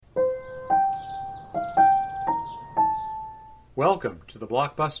Welcome to the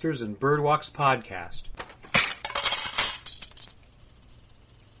Blockbusters and Birdwalks podcast.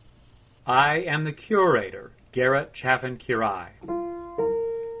 I am the curator, Garrett Chaffin-Kirai.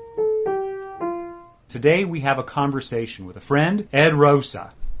 Today we have a conversation with a friend, Ed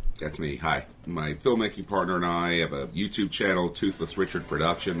Rosa. That's me. Hi. My filmmaking partner and I have a YouTube channel, Toothless Richard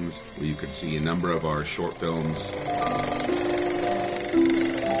Productions, where you can see a number of our short films.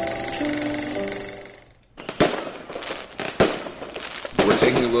 We're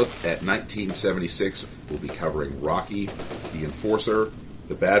taking a look at 1976. We'll be covering Rocky, The Enforcer,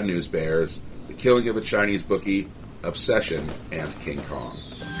 The Bad News Bears, The Killing of a Chinese Bookie, Obsession, and King Kong.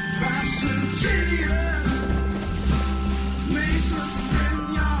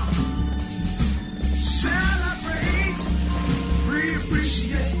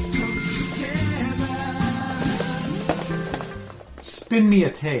 Spin me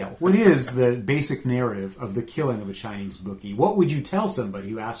a tale. What is the basic narrative of The Killing of a Chinese Bookie? What would you tell somebody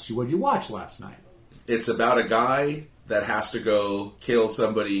who asked you, what did you watch last night? It's about a guy that has to go kill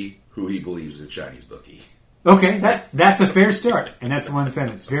somebody who he believes is a Chinese bookie. Okay, that's a fair start, and that's one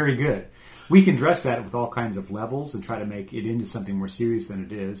sentence. Very good. We can dress that with all kinds of levels and try to make it into something more serious than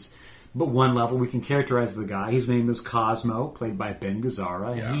it is. But one level, we can characterize the guy. His name is Cosmo, played by Ben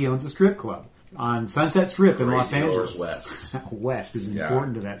Gazzara, and he owns a strip club on Sunset Strip in Los Angeles. West. West is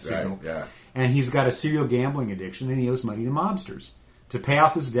important to that signal. Right, yeah. And he's got a serial gambling addiction, and he owes money to mobsters. To pay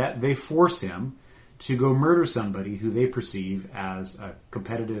off his debt, they force him to go murder somebody who they perceive as a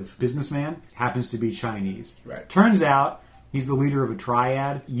competitive businessman, happens to be Chinese. Right. Turns out he's the leader of a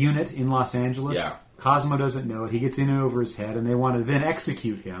triad unit in Los Angeles. Yeah. Cosmo doesn't know it. He gets in and over his head, and they want to then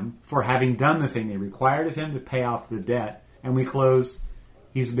execute him for having done the thing they required of him to pay off the debt. And we close.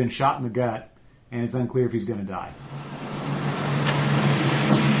 He's been shot in the gut, and it's unclear if he's going to die.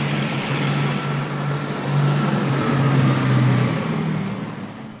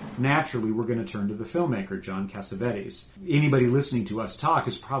 Naturally, we're going to turn to the filmmaker, John Cassavetes. Anybody listening to us talk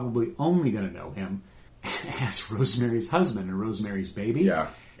is probably only going to know him as Rosemary's husband and Rosemary's Baby. Yeah,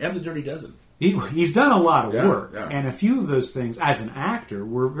 and The Dirty Dozen. He's done a lot of work, yeah. And a few of those things, as an actor,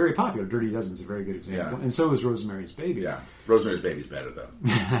 were very popular. Dirty Dozen is a very good example, and so is Rosemary's Baby. Yeah, Rosemary's Baby's better, though.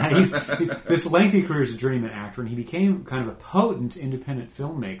 he's this lengthy career as a journeyman actor, and he became kind of a potent independent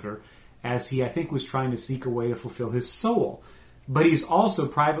filmmaker as he, I think, was trying to seek a way to fulfill his soul. But he's also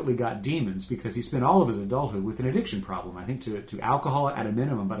privately got demons because he spent all of his adulthood with an addiction problem. I think to alcohol at a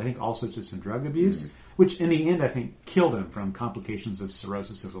minimum, but I think also to some drug abuse, which in the end I think killed him from complications of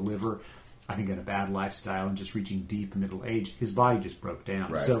cirrhosis of the liver, I think in a bad lifestyle and just reaching deep middle age. His body just broke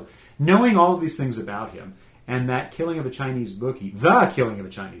down. Right. So knowing all of these things about him, and that Killing of a Chinese Bookie, The Killing of a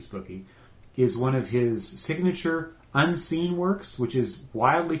Chinese Bookie, is one of his signature unseen works, which is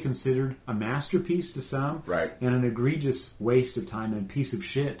widely considered a masterpiece to some, right, and an egregious waste of time and piece of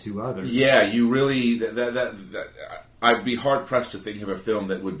shit to others. Yeah, you really I'd be hard pressed to think of a film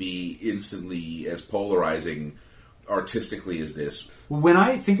that would be instantly as polarizing artistically as this. When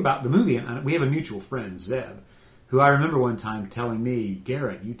I think about the movie, and we have a mutual friend, Zeb, who I remember one time telling me,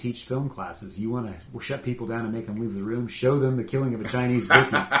 Garrett, you teach film classes. You want to shut people down and make them leave the room? Show them The Killing of a Chinese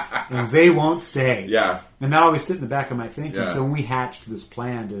Bookie, and they won't stay. Yeah. And that always sit in the back of my thinking. Yeah. So when we hatched this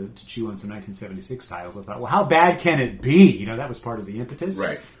plan to chew on some 1976 titles, I thought, well, how bad can it be? That was part of the impetus.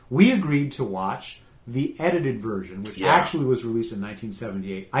 Right. We agreed to watch the edited version, which actually was released in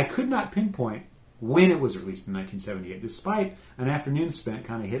 1978. I could not pinpoint when it was released in 1978, despite an afternoon spent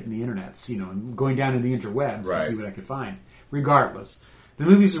kind of hitting the internets, and going down in the interwebs to see what I could find. Regardless, the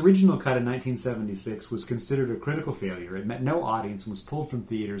movie's original cut in 1976 was considered a critical failure. It met no audience and was pulled from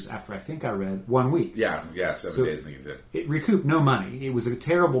theaters after, I think I read, 1 week. Yeah, 7 days, I think it did. It recouped no money. It was a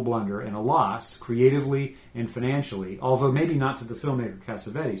terrible blunder and a loss, creatively and financially, although maybe not to the filmmaker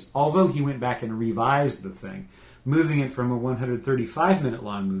Cassavetes, although he went back and revised the thing, moving it from a 135-minute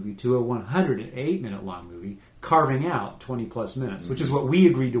long movie to a 108-minute long movie, carving out 20-plus minutes, which is what we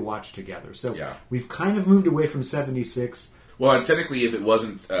agreed to watch together. So we've kind of moved away from 76. Well, and technically, if it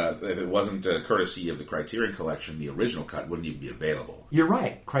wasn't courtesy of the Criterion Collection, the original cut wouldn't even be available. You're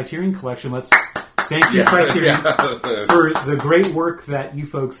right. Criterion Collection, let's thank you, Criterion, for the great work that you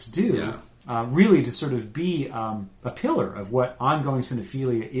folks do. Yeah. Really to sort of be a pillar of what ongoing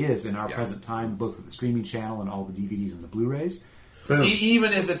cinephilia is in our present time, both with the streaming channel and all the DVDs and the Blu-rays.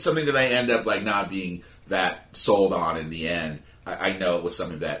 Even if it's something that I end up not being that sold on in the end, I know it was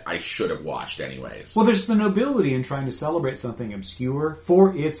something that I should have watched anyways. Well, there's the nobility in trying to celebrate something obscure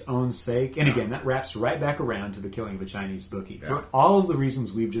for its own sake. And again, that wraps right back around to The Killing of a Chinese Bookie. Yeah. For all of the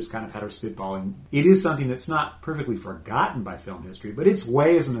reasons we've just kind of had our spitballing, it is something that's not perfectly forgotten by film history, but it's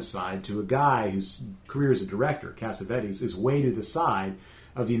way as an aside to a guy whose career as a director, Cassavetes, is way to the side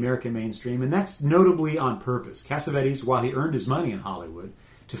of the American mainstream, and that's notably on purpose. Cassavetes, while he earned his money in Hollywood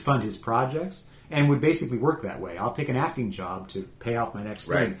to fund his projects, and would basically work that way. I'll take an acting job to pay off my next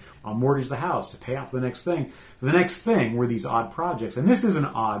thing. I'll mortgage the house to pay off the next thing. The next thing were these odd projects, and this is an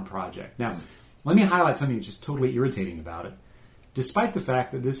odd project. Now, let me highlight something that's just totally irritating about it. Despite the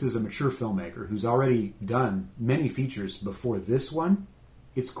fact that this is a mature filmmaker who's already done many features before this one,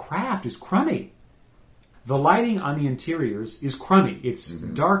 its craft is crummy. The lighting on the interiors is crummy. It's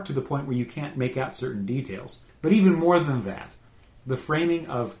dark to the point where you can't make out certain details. But even more than that, the framing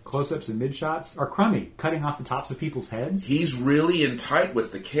of close-ups and mid-shots are crummy, cutting off the tops of people's heads. He's really in tight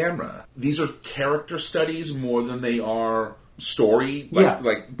with the camera. These are character studies more than they are story,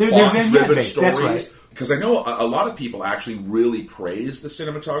 like plot-driven stories. Right. Because I know a lot of people actually really praise the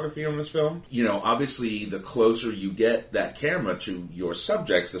cinematography on this film. You know, obviously, the closer you get that camera to your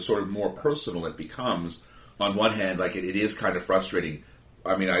subjects, the sort of more personal it becomes. On one hand, like it is kind of frustrating.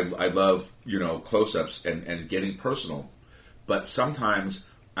 I mean, I love, close-ups and getting personal. But sometimes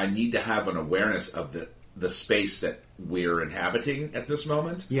I need to have an awareness of the space that we're inhabiting at this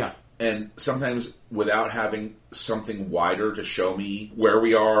moment. Yeah. And sometimes without having something wider to show me where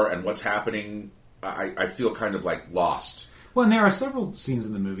we are and what's happening, I feel kind of like lost. Well, and there are several scenes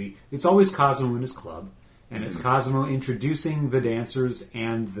in the movie. It's always Cosmo in his club. And it's Cosmo introducing the dancers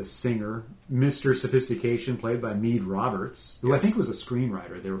and the singer, Mr. Sophistication, played by Meade Roberts, who I think was a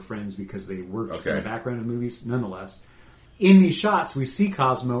screenwriter. They were friends because they worked in the background of movies, nonetheless. In these shots, we see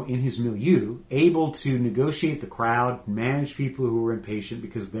Cosmo in his milieu, able to negotiate the crowd, manage people who are impatient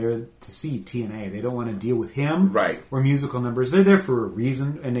because they're to see TNA. They don't want to deal with him or musical numbers. They're there for a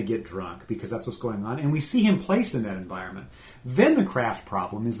reason, and they get drunk because that's what's going on. And we see him placed in that environment. Then the craft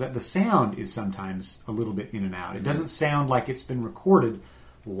problem is that the sound is sometimes a little bit in and out. It doesn't sound like it's been recorded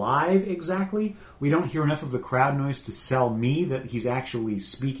live exactly. We don't hear enough of the crowd noise to sell me that he's actually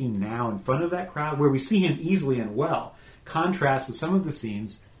speaking now in front of that crowd, where we see him easily and well. Contrast with some of the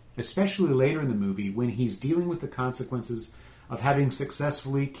scenes, especially later in the movie, when he's dealing with the consequences of having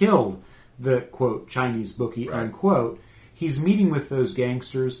successfully killed the, quote, Chinese bookie, unquote. He's meeting with those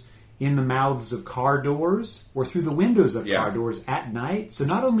gangsters in the mouths of car doors or through the windows of car doors at night. So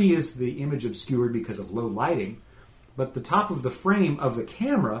not only is the image obscured because of low lighting, but the top of the frame of the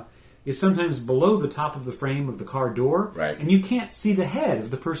camera is sometimes below the top of the frame of the car door. And you can't see the head of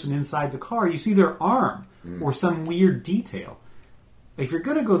the person inside the car. You see their arm or some weird detail. If you're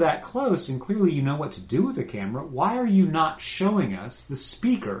going to go that close and clearly you know what to do with the camera, why are you not showing us the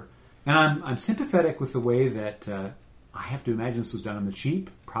speaker? And I'm sympathetic with the way that I have to imagine this was done on the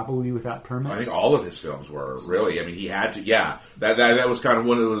cheap, probably without permits. I think all of his films were, really. I mean, he had to, That was kind of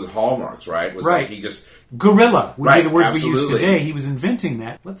one of his hallmarks, right? Was like he just... Guerrilla would be the words we use today. He was inventing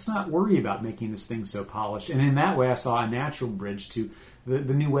that. Let's not worry about making this thing so polished. And in that way, I saw a natural bridge to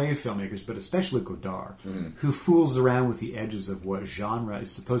the new wave filmmakers, but especially Godard, who fools around with the edges of what genre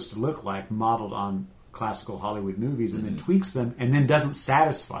is supposed to look like, modeled on classical Hollywood movies, and then tweaks them, and then doesn't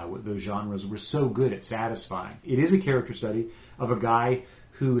satisfy what those genres were so good at satisfying. It is a character study of a guy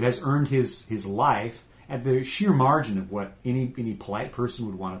who has earned his life at the sheer margin of what any polite person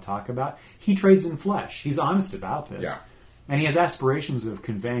would want to talk about. He trades in flesh. He's honest about this. Yeah. And he has aspirations of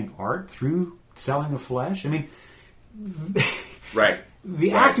conveying art through selling of flesh. I mean...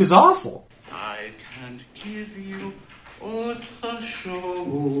 The act is awful. I can't give you autre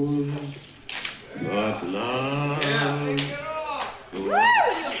chose but love. Woo!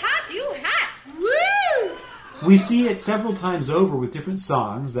 You hot! Woo! We see it several times over with different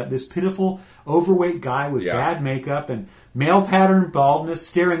songs that this pitiful, overweight guy with bad makeup and male pattern baldness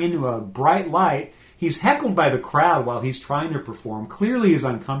staring into a bright light, he's heckled by the crowd while he's trying to perform, clearly is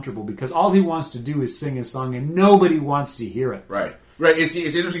uncomfortable because all he wants to do is sing his song and nobody wants to hear it. Right. It's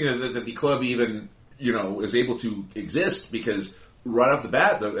interesting that the club even, is able to exist because right off the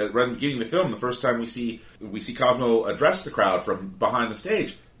bat, right at the beginning of the film, the first time we see Cosmo address the crowd from behind the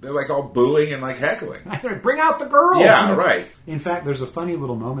stage, they're like all booing and like heckling. Bring out the girls! Yeah, right. In fact, there's a funny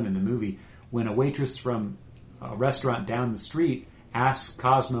little moment in the movie when a waitress from a restaurant down the street asks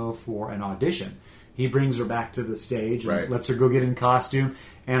Cosmo for an audition. He brings her back to the stage and lets her go get in costume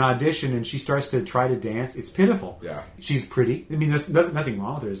and audition, and she starts to try to dance. It's pitiful. Yeah. She's pretty. I mean, there's nothing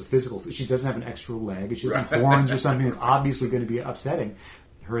wrong with her as a physical... She doesn't have an extra leg. She doesn't have horns or something that's obviously going to be upsetting.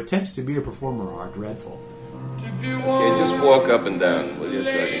 Her attempts to be a performer are dreadful. Okay, just walk up and down, will you, so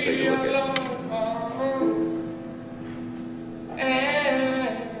I can take a look at it.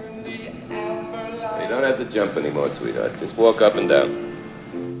 You don't have to jump anymore, sweetheart. Just walk up and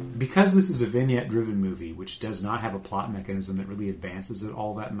down. Because this is a vignette-driven movie, which does not have a plot mechanism that really advances it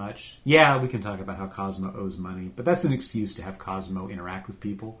all that much, yeah, we can talk about how Cosmo owes money, but that's an excuse to have Cosmo interact with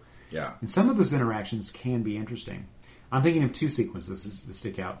people. Yeah. And some of those interactions can be interesting. I'm thinking of two sequences that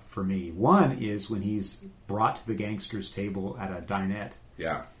stick out for me. One is when he's brought to the gangsters' table at a dinette.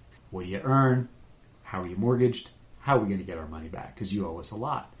 Yeah. What do you earn? How are you mortgaged? How are we going to get our money back? Because you owe us a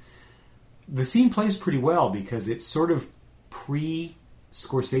lot. The scene plays pretty well because it's sort of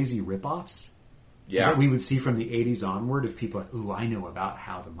pre-Scorsese ripoffs that we would see from the 80s onward of people like, ooh, I know about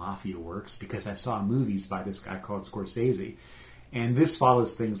how the mafia works because I saw movies by this guy called Scorsese. And this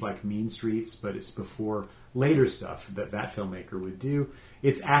follows things like Mean Streets, but it's before later stuff that filmmaker would do.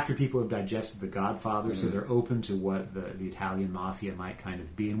 It's after people have digested The Godfather, so they're open to what the Italian mafia might kind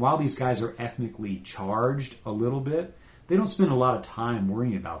of be. And while these guys are ethnically charged a little bit, they don't spend a lot of time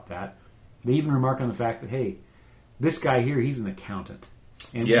worrying about that. They even remark on the fact that, hey, this guy here, he's an accountant,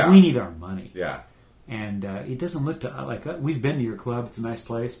 and we need our money. Yeah. And it doesn't look like we've been to your club. It's a nice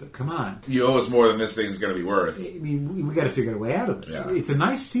place, but come on. You owe us more than this thing's going to be worth. I mean, we got to figure a way out of this. Yeah. It's a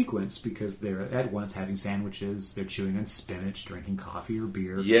nice sequence because they're at once having sandwiches, they're chewing on spinach, drinking coffee or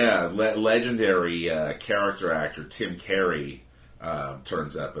beer. Yeah, legendary character actor Tim Carey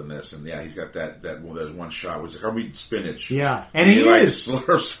turns up in this, and he's got that there's one shot where he's like, I'm eating spinach. Yeah, and he like is.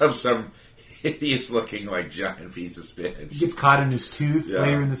 Slurps up some hideous looking like giant piece of spinach. He gets caught in his tooth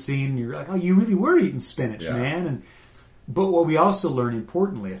later in the scene, and you're like, oh, you really were eating spinach, man. But what we also learn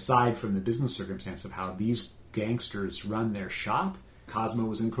importantly, aside from the business circumstance of how these gangsters run their shop, Cosmo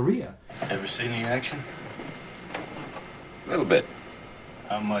was in Korea. Ever seen any action? A little bit.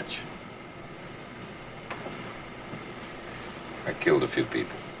 How much? I killed a few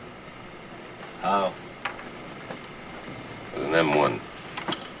people. How? With an M1.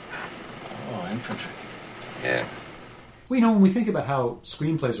 Oh, infantry. Yeah. Well, when we think about how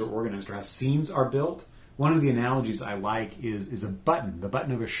screenplays are organized or how scenes are built, one of the analogies I like is a button, the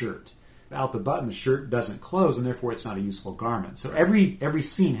button of a shirt. Without the button, the shirt doesn't close, and therefore it's not a useful garment. So every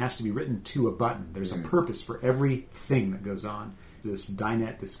scene has to be written to a button. There's a purpose for everything that goes on. This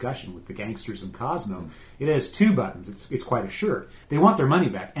dinette discussion with the gangsters and Cosmo, it has two buttons. It's quite a shirt. They want their money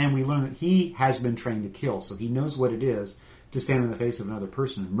back, and we learn that he has been trained to kill, so he knows what it is to stand in the face of another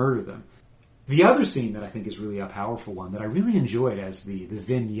person and murder them. The other scene that I think is really a powerful one that I really enjoyed as the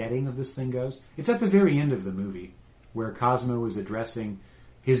vignetting of this thing goes, it's at the very end of the movie where Cosmo is addressing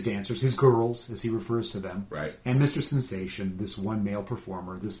his dancers, his girls, as he refers to them. Right. And Mr. Sensation, this one male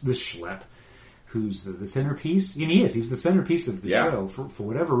performer, this schlep, who's the centerpiece. And he is. He's the centerpiece of the show. For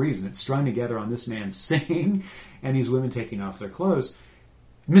whatever reason, it's strung together on this man singing and these women taking off their clothes.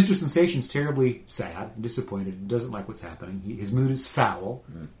 Mr. Sensation's terribly sad and disappointed and doesn't like what's happening. His mood is foul.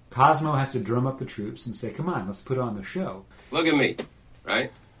 Cosmo has to drum up the troops and say, come on, let's put on the show. Look at me, right?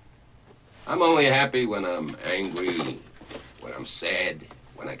 I'm only happy when I'm angry, when I'm sad,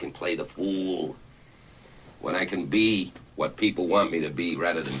 when I can play the fool, when I can be what people want me to be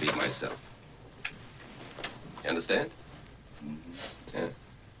rather than be myself. You understand? Yeah.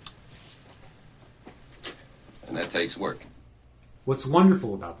 And that takes work. What's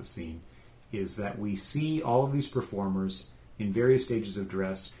wonderful about the scene is that we see all of these performers in various stages of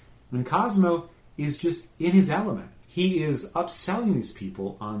dress when Cosmo is just in his element. He is upselling these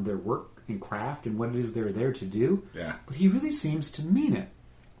people on their work and craft and what it is they're there to do. Yeah. But he really seems to mean it,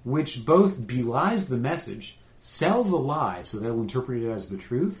 which both belies the message, sells a lie so they'll interpret it as the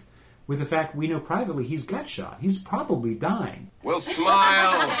truth, with the fact we know privately he's gut shot. He's probably dying. We'll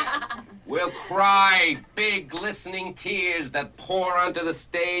smile. We'll cry big, glistening tears that pour onto the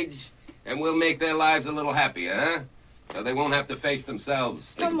stage, and we'll make their lives a little happier, huh? So they won't have to face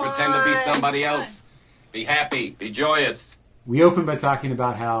themselves. They can pretend to be somebody else. Be happy. Be joyous. We open by talking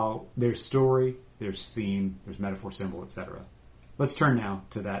about how there's story, there's theme, there's metaphor, symbol, etc. Let's turn now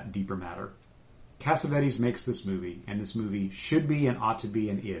to that deeper matter. Cassavetes makes this movie, and this movie should be and ought to be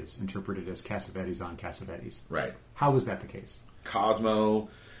and is interpreted as Cassavetes on Cassavetes. Right. How is that the case? Cosmo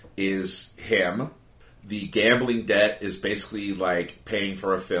is him. The gambling debt is basically like paying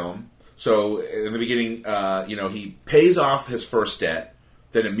for a film. So in the beginning, he pays off his first debt,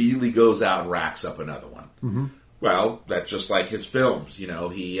 then immediately goes out and racks up another one. Mm-hmm. Well, that's just like his films.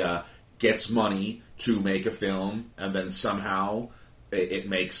 He gets money to make a film, and then somehow it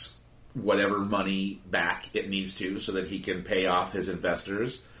makes whatever money back it needs to so that he can pay off his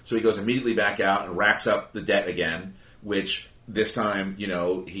investors. So he goes immediately back out and racks up the debt again, which this time,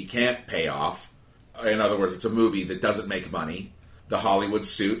 he can't pay off. In other words, it's a movie that doesn't make money. The Hollywood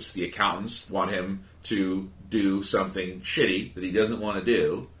suits, the accountants, want him to do something shitty that he doesn't want to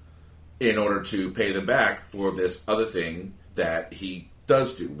do in order to pay them back for this other thing that he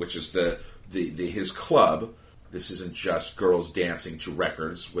does do, which is his club. This isn't just girls dancing to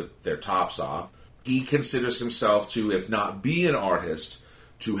records with their tops off. He considers himself to, if not be an artist,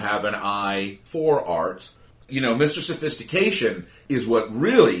 to have an eye for art. Mr. Sophistication is what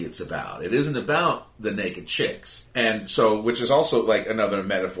really it's about. It isn't about the naked chicks. And so, which is also like another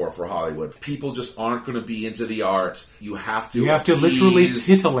metaphor for Hollywood. People just aren't going to be into the art. You have to literally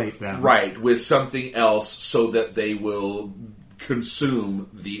titillate them. Right, with something else so that they will consume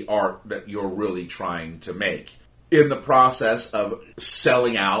the art that you're really trying to make. In the process of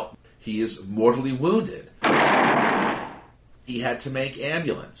selling out, he is mortally wounded. He had to make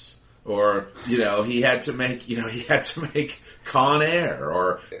Ambulance. Or, he had to make Con Air,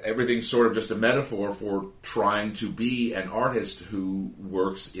 or everything's sort of just a metaphor for trying to be an artist who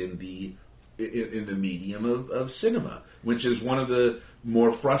works in the medium of cinema, which is one of the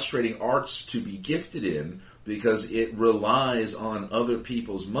more frustrating arts to be gifted in because it relies on other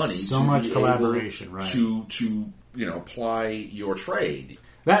people's money. So to much be collaboration, able right? To apply your trade.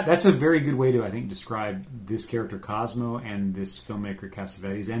 That's a very good way to, I think, describe this character Cosmo and this filmmaker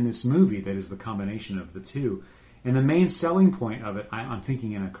Cassavetes and this movie that is the combination of the two. And the main selling point of it, I'm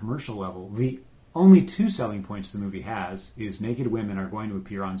thinking in a commercial level, the only two selling points the movie has is naked women are going to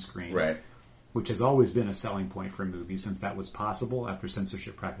appear on screen. Right. Which has always been a selling point for movies since that was possible after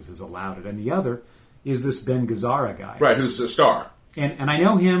censorship practices allowed it. And the other is this Ben Gazzara guy. Right, who's the star. And I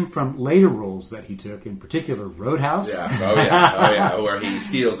know him from later roles that he took, in particular Roadhouse. Yeah, where he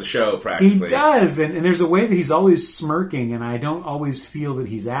steals the show practically. He does, and there's a way that he's always smirking, and I don't always feel that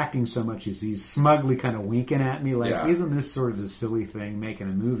he's acting so much as he's smugly kind of winking at me, like, isn't this sort of a silly thing, making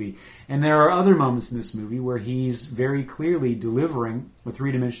a movie? And there are other moments in this movie where he's very clearly delivering a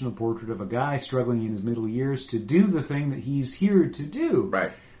three-dimensional portrait of a guy struggling in his middle years to do the thing that he's here to do.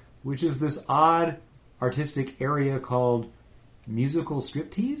 Right. Which is this odd artistic area called musical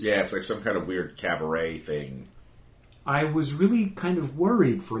striptease? Yeah, it's like some kind of weird cabaret thing. I was really kind of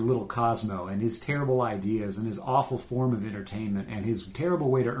worried for little Cosmo and his terrible ideas and his awful form of entertainment and his terrible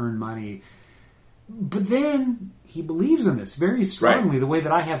way to earn money. But then he believes in this very strongly, the way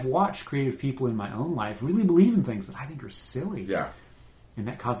that I have watched creative people in my own life really believe in things that I think are silly. Yeah. And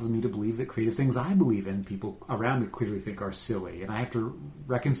that causes me to believe that creative things I believe in, people around me clearly think are silly. And I have to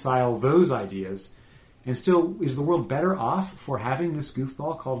reconcile those ideas. And still, is the world better off for having this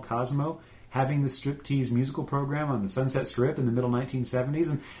goofball called Cosmo, having the striptease musical program on the Sunset Strip in the middle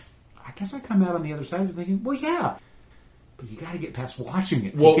 1970s? And I guess I come out on the other side of thinking, well, yeah, but you got to get past watching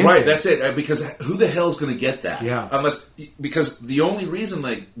it. Well, right, that's it. Because who the hell's going to get that? Yeah. Because the only reason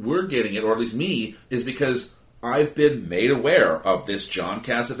we're getting it, or at least me, is because I've been made aware of this John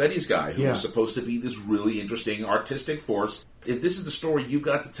Cassavetes guy who was supposed to be this really interesting artistic force. If this is the story you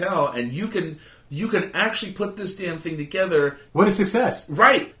got to tell, and you can actually put this damn thing together. What a success.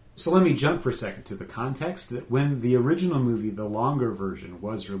 Right. So let me jump for a second to the context that when the original movie, the longer version,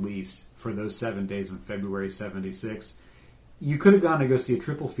 was released for those 7 days in February 76, you could have gone to go see a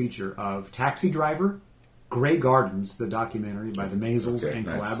triple feature of Taxi Driver, Grey Gardens, the documentary by the Maysles and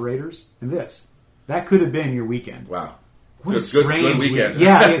collaborators, and this. That could have been your weekend. Wow. What a strange weekend.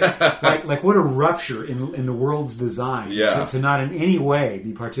 Yeah, like what a rupture in the world's design. Yeah. To not in any way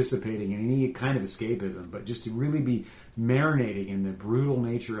be participating in any kind of escapism, but just to really be marinating in the brutal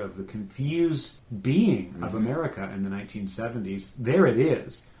nature of the confused being of America in the 1970s. There it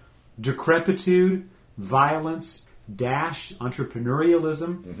is. Decrepitude, violence, dashed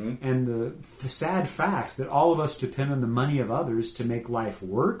entrepreneurialism, and the sad fact that all of us depend on the money of others to make life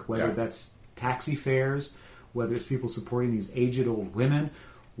work, whether that's taxi fares, whether it's people supporting these aged old women,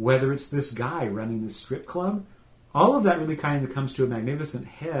 whether it's this guy running this strip club. All of that really kind of comes to a magnificent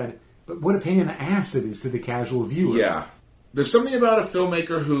head, but what a pain in the ass it is to the casual viewer. Yeah. There's something about a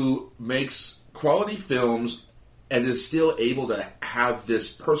filmmaker who makes quality films and is still able to have this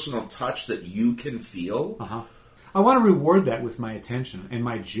personal touch that you can feel. I want to reward that with my attention and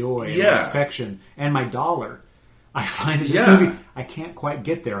my joy and my affection and my dollar. I find that this movie, I can't quite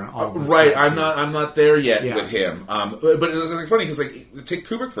get there on all of those right, steps I'm not there yet with him. But it's funny because, take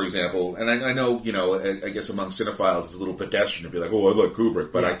Kubrick for example, and I know, I guess among cinephiles it's a little pedestrian to be like, oh, I like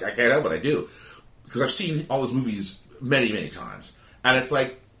Kubrick, but I can't help it, I do, because I've seen all his movies many, many times, and it's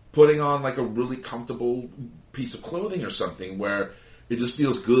like putting on like a really comfortable piece of clothing or something where it just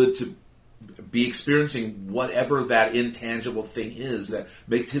feels good to be experiencing whatever that intangible thing is that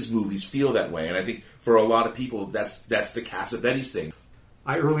makes his movies feel that way. And I think for a lot of people, that's the Cassavetes thing.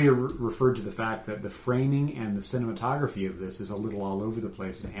 I earlier referred to the fact that the framing and the cinematography of this is a little all over the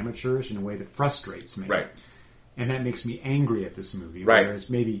place and amateurish in a way that frustrates me. Right. And that makes me angry at this movie. Right. Whereas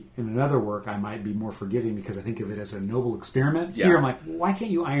maybe in another work I might be more forgiving because I think of it as a noble experiment. Yeah. Here I'm like, why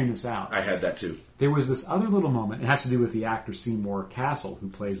can't you iron this out? I had that too. There was this other little moment. It has to do with the actor Seymour Cassel, who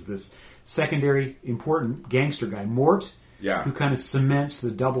plays this secondary important gangster guy, Mort, Yeah. who kind of cements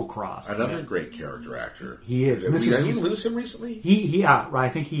the double cross. Another great character actor. He is. Did This we is lose him recently? I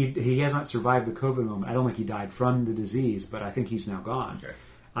think he has not survived the COVID moment. I don't think he died from the disease, but I think he's now gone. Okay.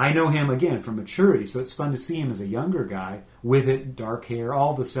 I know him again from Maturity, so it's fun to see him as a younger guy with it, dark hair,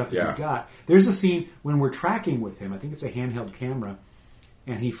 all the stuff that he's got. There's a scene when we're tracking with him. I think it's a handheld camera,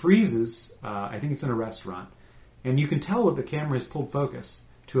 and he freezes. I think it's in a restaurant, and you can tell that the camera has pulled focus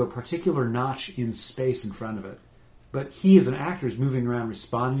to a particular notch in space in front of it. But he, as an actor, is moving around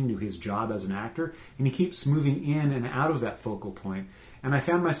responding to his job as an actor, and he keeps moving in and out of that focal point. And I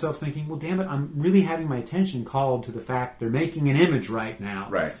found myself thinking, well, damn it, I'm really having my attention called to the fact they're making an image right now.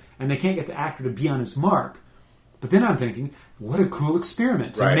 Right. And they can't get the actor to be on his mark. But then I'm thinking, what a cool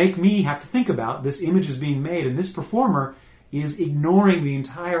experiment to Right. make me have to think about this image is being made, and this performer is ignoring the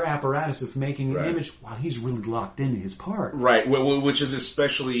entire apparatus of making an image while he's really locked into his part. Right,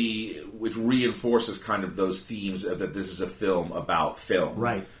 which reinforces kind of those themes that this is a film about film.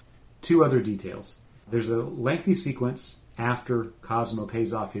 Right. Two other details. There's a lengthy sequence after Cosmo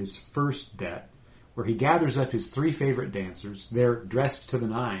pays off his first debt, where he gathers up his three favorite dancers. They're dressed to the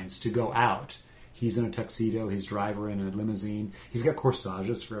nines to go out. He's in a tuxedo, his driver in a limousine. He's got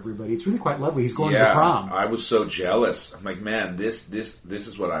corsages for everybody. It's really quite lovely. He's going to the prom. I was so jealous. I'm like, man, this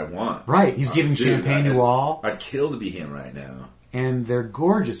is what I want. Right, he's giving champagne to all. I'd kill to be him right now. And they're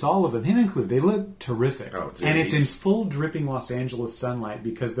gorgeous, all of them, him included. They look terrific. Oh, dude, and it's in full dripping Los Angeles sunlight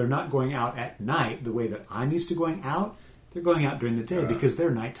because they're not going out at night the way that I'm used to going out. They're going out during the day because they're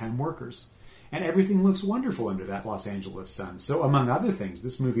nighttime workers. And everything looks wonderful under that Los Angeles sun. So, among other things,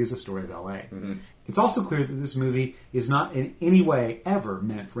 this movie is a story of L.A. Mm-hmm. It's also clear that this movie is not in any way ever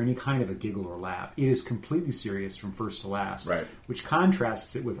meant for any kind of a giggle or laugh. It is completely serious from first to last, right. Which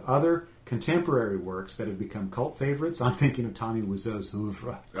contrasts it with other contemporary works that have become cult favorites. I'm thinking of Tommy Wiseau's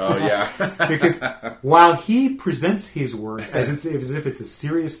Hovde. Oh, yeah. Because while he presents his work as if it's a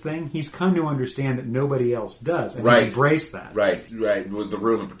serious thing, he's come to understand that nobody else does, and he's embraced that. Right. With The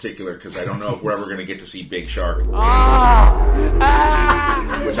Room in particular, because I don't know if we're ever going to get to see Big Shark. Which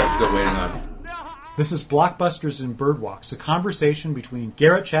I'm still waiting on. This is Blockbusters and Birdwalks, a conversation between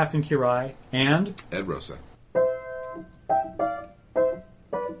Garrett Chaffin-Kirai and Ed Rosa.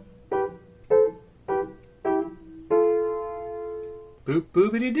 Boop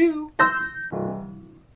boobity doo.